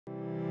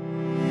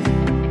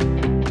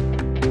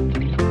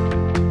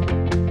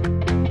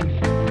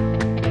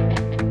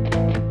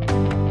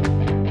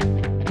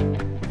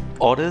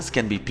Orders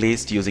can be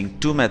placed using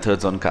two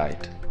methods on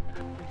Kite.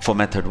 For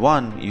method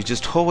 1, you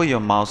just hover your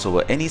mouse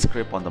over any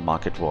script on the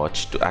market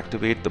watch to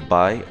activate the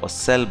buy or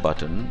sell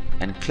button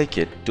and click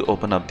it to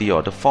open up the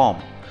order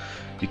form.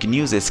 You can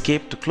use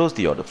escape to close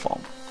the order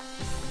form.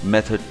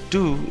 Method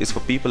 2 is for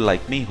people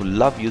like me who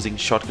love using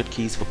shortcut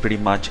keys for pretty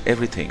much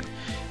everything.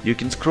 You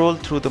can scroll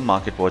through the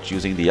market watch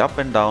using the up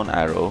and down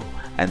arrow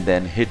and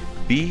then hit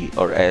B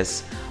or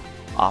S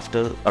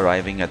after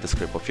arriving at the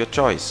script of your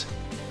choice.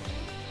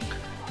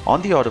 On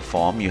the order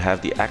form, you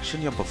have the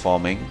action you're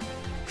performing,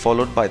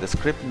 followed by the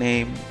script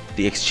name,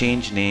 the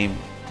exchange name,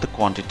 the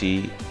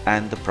quantity,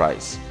 and the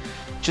price.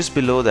 Just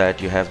below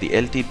that, you have the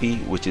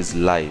LTP, which is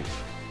live.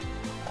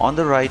 On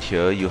the right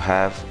here, you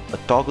have a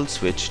toggle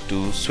switch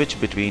to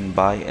switch between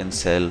buy and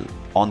sell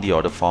on the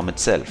order form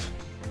itself.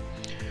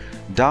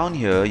 Down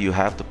here, you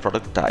have the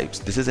product types.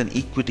 This is an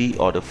equity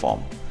order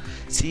form.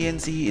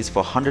 CNC is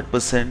for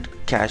 100%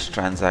 cash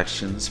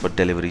transactions for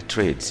delivery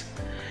trades.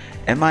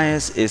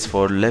 MIS is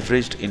for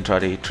leveraged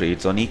intraday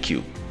trades on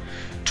EQ.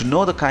 To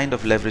know the kind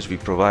of leverage we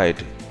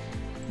provide,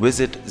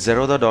 visit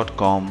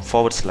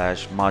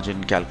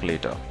zerodha.com/margin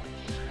calculator.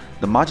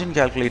 The margin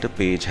calculator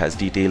page has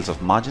details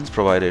of margins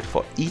provided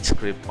for each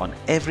script on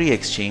every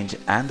exchange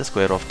and the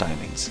square off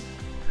timings.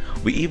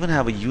 We even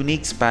have a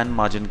unique span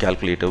margin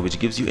calculator which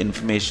gives you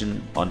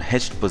information on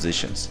hedged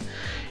positions.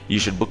 You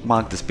should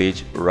bookmark this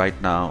page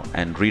right now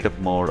and read up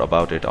more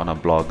about it on our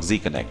blog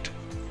ZConnect.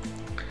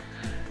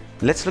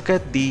 Let's look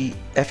at the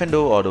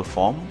F&O order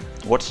form.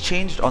 What's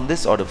changed on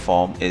this order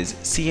form is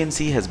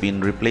CNC has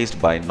been replaced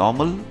by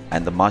normal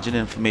and the margin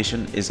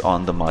information is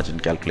on the margin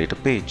calculator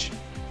page.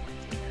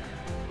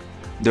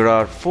 There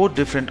are 4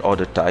 different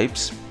order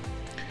types.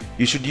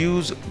 You should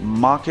use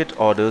market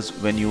orders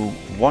when you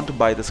want to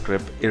buy the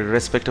script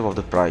irrespective of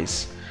the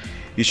price.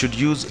 You should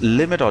use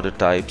limit order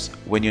types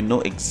when you know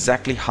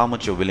exactly how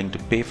much you're willing to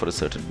pay for a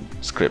certain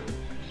script.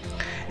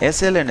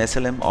 SL and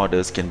SLM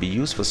orders can be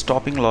used for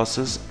stopping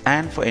losses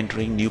and for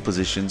entering new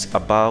positions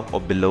above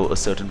or below a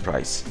certain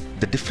price.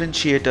 The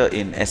differentiator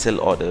in SL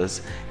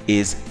orders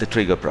is the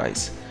trigger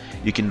price.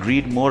 You can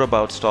read more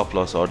about stop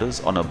loss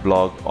orders on a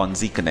blog on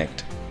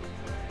ZConnect.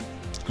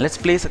 Let's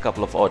place a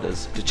couple of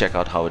orders to check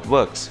out how it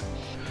works.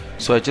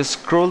 So I just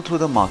scroll through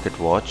the market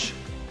watch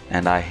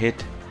and I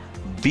hit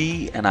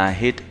B and I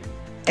hit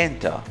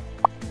enter.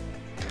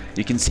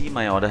 You can see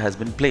my order has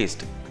been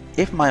placed.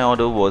 If my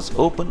order was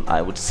open,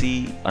 I would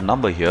see a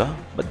number here,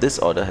 but this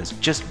order has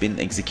just been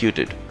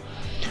executed.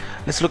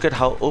 Let's look at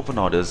how open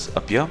orders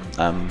appear.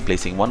 I'm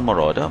placing one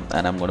more order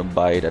and I'm going to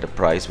buy it at a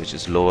price which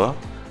is lower,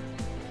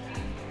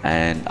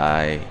 and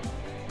I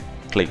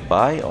click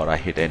buy or I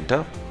hit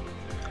enter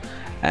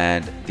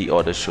and the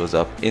order shows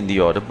up in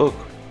the order book.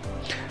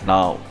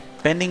 Now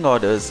pending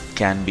orders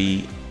can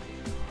be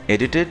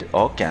edited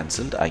or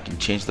cancelled. I can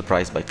change the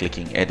price by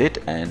clicking edit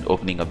and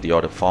opening up the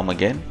order form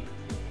again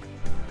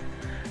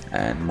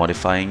and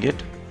modifying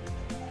it,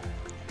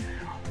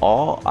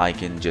 or I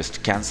can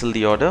just cancel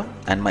the order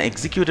and my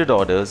executed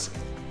orders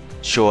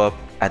show up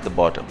at the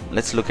bottom.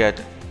 Let's look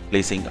at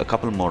placing a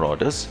couple more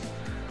orders.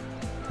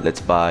 Let's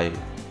buy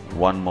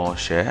one more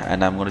share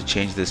and I'm going to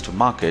change this to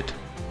market,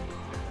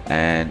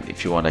 and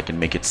if you want I can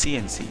make it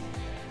CNC.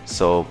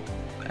 So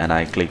and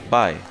I click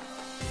buy.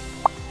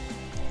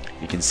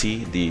 You can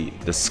see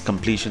this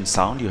completion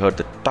sound. You heard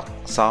the tuck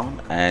sound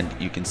and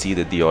you can see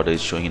that the order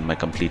is showing in my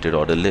completed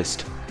order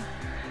list.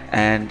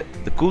 And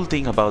the cool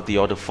thing about the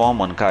order form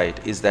on Kite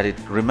is that it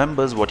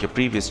remembers what your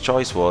previous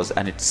choice was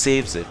and it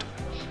saves it,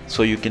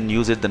 so you can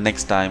use it the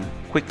next time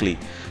quickly.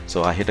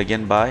 So I hit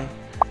again buy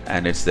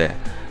and it's there.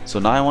 So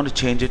now I want to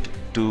change it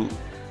to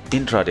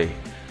intraday,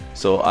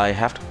 so I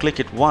have to click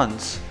it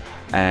once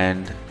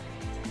and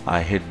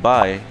I hit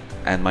buy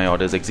and my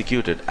order is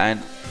executed.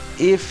 And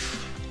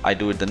if I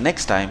do it the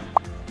next time,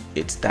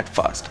 it's that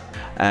fast.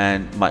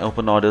 And my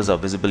open orders are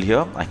visible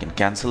here. I can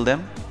cancel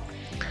them.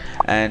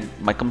 And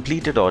my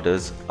completed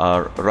orders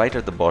are right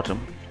at the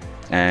bottom,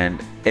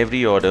 and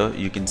every order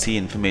you can see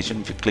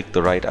information if you click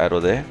the right arrow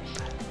there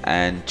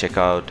and check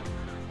out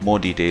more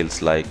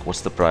details like what's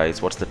the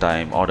price, what's the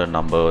time, order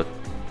number,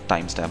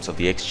 timestamps of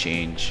the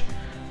exchange,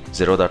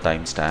 Zerodha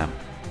timestamp.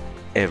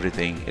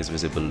 Everything is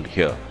visible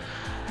here.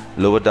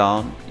 Lower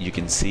down you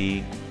can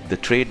see the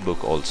trade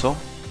book also,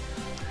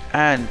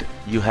 and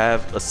you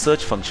have a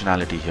search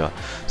functionality here,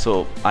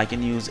 so I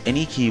can use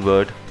any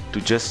keyword to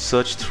just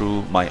search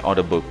through my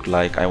order book,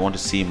 like I want to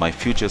see my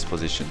futures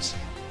positions.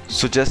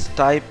 So just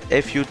type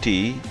FUT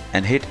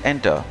and hit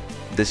enter.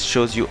 This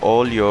shows you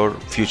all your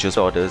futures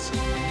orders.